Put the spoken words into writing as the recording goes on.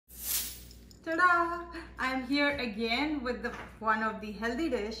Ta-da! I'm here again with one of the healthy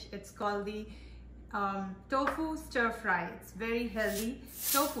dish. It's called the Tofu Stir Fry. It's very healthy.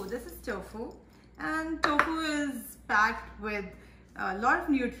 Tofu, this is tofu. And tofu is packed with a lot of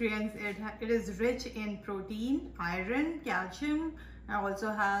nutrients. It is rich in protein, iron, calcium. It also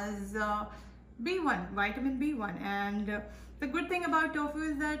has B1, vitamin B1. And the good thing about tofu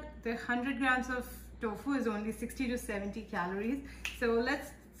is that the 100 grams of tofu is only 60 to 70 calories. So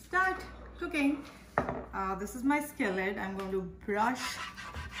let's start cooking. This is my skillet. I'm going to brush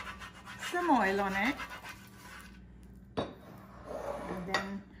some oil on it and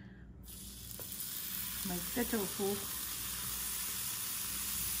then mix the tofu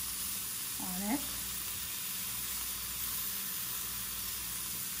on it.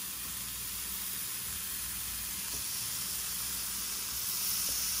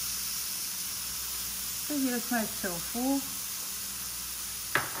 So here's my tofu.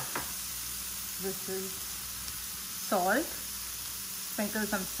 This is salt. Sprinkle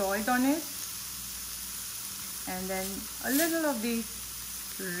some salt on it. And then a little of the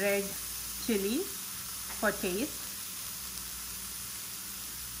red chili for taste.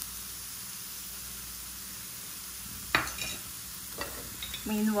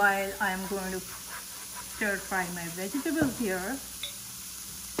 Meanwhile, I am going to stir fry my vegetables here.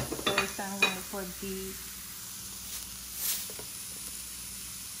 First, I'm going to put the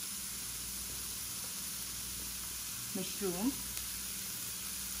mushroom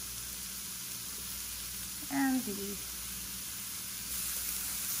and the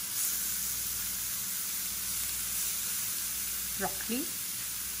broccoli.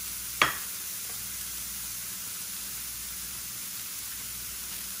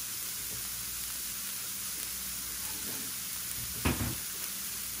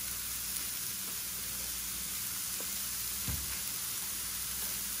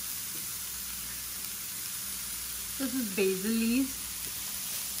 This is basil leaves.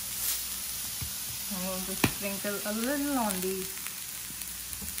 I'm going to sprinkle a little on the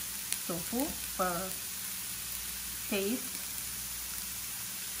tofu for taste.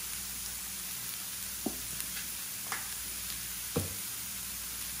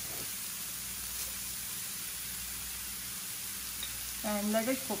 And let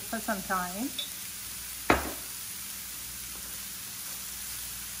it cook for some time.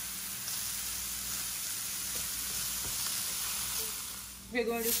 We're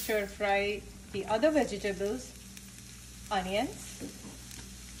going to stir fry the other vegetables, onions,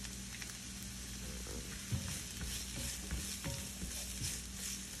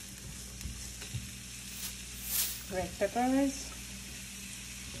 red peppers,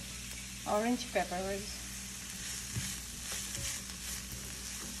 orange peppers,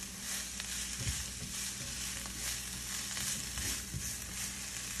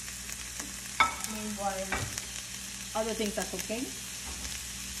 meanwhile other things are cooking.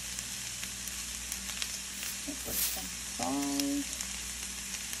 Put some salt,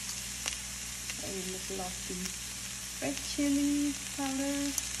 a little of the red chili powder,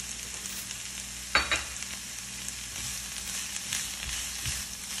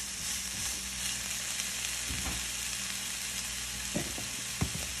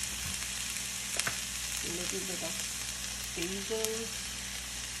 a little bit of basil,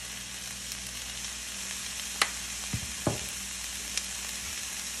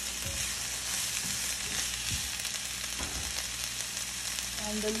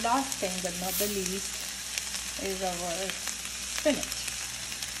 and the last thing but not the least is our spinach.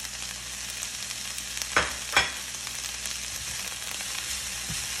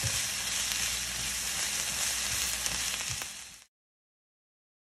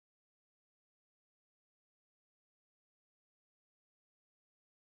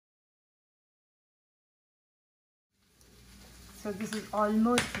 So this is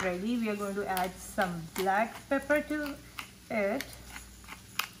almost ready. We are going to add some black pepper to it.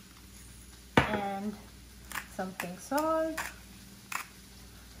 And some pink salt.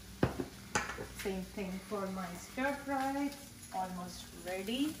 Same thing for my stir fry. It's almost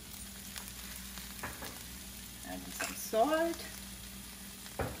ready. Add some salt.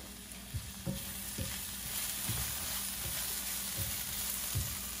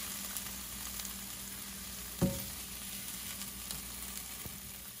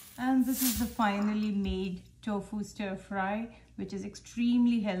 And this is the finally made tofu stir fry, which is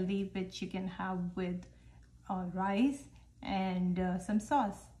extremely healthy, which you can have with rice and some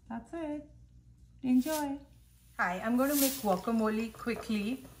sauce. That's it. Enjoy. Hi, I'm going to make guacamole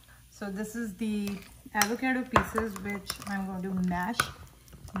quickly. So this is the avocado pieces which I'm going to mash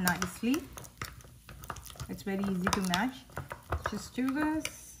nicely. It's very easy to mash. Just do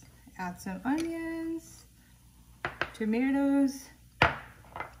this, Add some onions, tomatoes,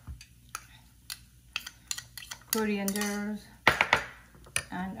 coriander,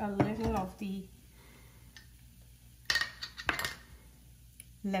 and a little of the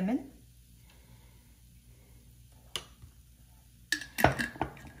lemon.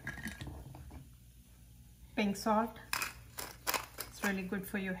 Pink salt, it's really good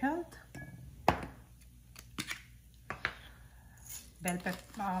for your health.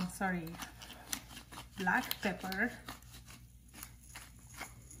 Black pepper.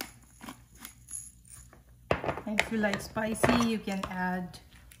 And if you like spicy, you can add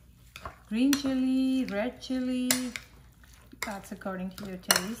green chili, red chili. That's according to your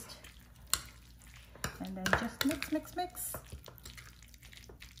taste. And then just mix, mix, mix.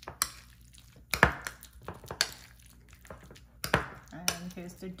 And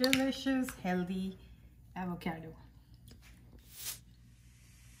here's the delicious, healthy avocado.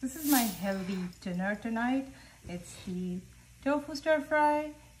 This is my healthy dinner tonight. It's the tofu stir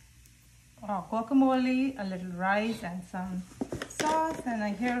fry, guacamole, a little rice and some sauce. And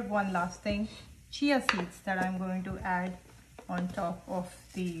I hear one last thing, chia seeds that I'm going to add on top of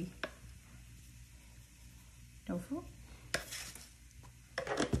the tofu.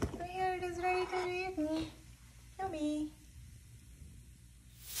 So here it is ready to eat.